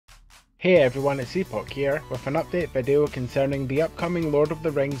Hey everyone, it's Epoch here with an update video concerning the upcoming Lord of the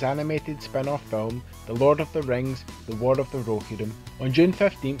Rings animated spin-off film, The Lord of the Rings, The War of the Rohirrim. On June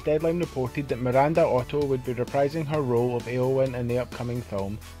 15th, Deadline reported that Miranda Otto would be reprising her role of Éowyn in the upcoming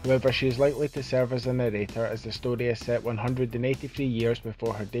film, however she is likely to serve as a narrator as the story is set 183 years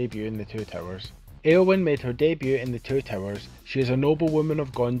before her debut in The Two Towers. Éowyn made her debut in The Two Towers. She is a noblewoman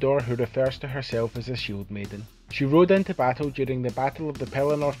of Gondor who refers to herself as a Shield Maiden. She rode into battle during the Battle of the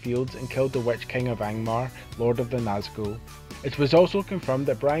Pelennor Fields and killed the Witch King of Angmar, Lord of the Nazgul. It was also confirmed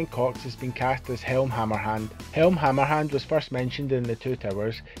that Brian Cox has been cast as Helm Hammerhand. Helm Hammerhand was first mentioned in The Two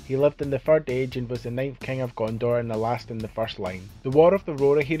Towers. He lived in the Third Age and was the 9th King of Gondor and the last in the first line. The War of the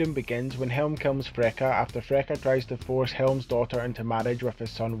Rohirrim begins when Helm kills Freka after Freka tries to force Helm's daughter into marriage with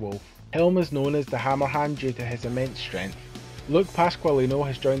his son Wolf. Helm is known as the Hammerhand due to his immense strength. Luke Pasqualino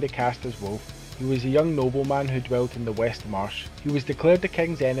has joined the cast as Wolf. He was a young nobleman who dwelt in the West Marsh. He was declared the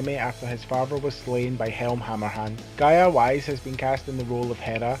king's enemy after his father was slain by Helm Hammerhand. Gaia Wise has been cast in the role of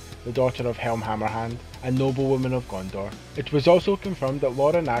Hera, the daughter of Helm Hammerhand, and noblewoman of Gondor. It was also confirmed that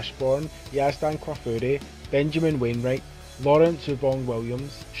Lauren Ashbourne, Yazdan Kwafuri, Benjamin Wainwright, Lawrence Ubong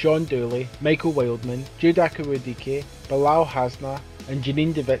Williams, Sean Dooley, Michael Wildman, Judah Kuwadike, Bilal Hasna, and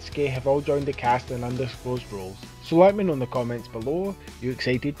Janine Davitsky have all joined the cast in undisclosed roles. So let me know in the comments below, are you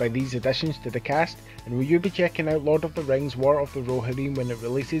excited by these additions to the cast, and will you be checking out Lord of the Rings War of the Rohirrim when it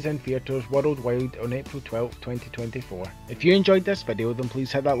releases in theatres worldwide on April 12, 2024. If you enjoyed this video then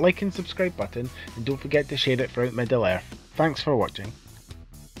please hit that like and subscribe button, and don't forget to share it throughout Middle Earth. Thanks for watching.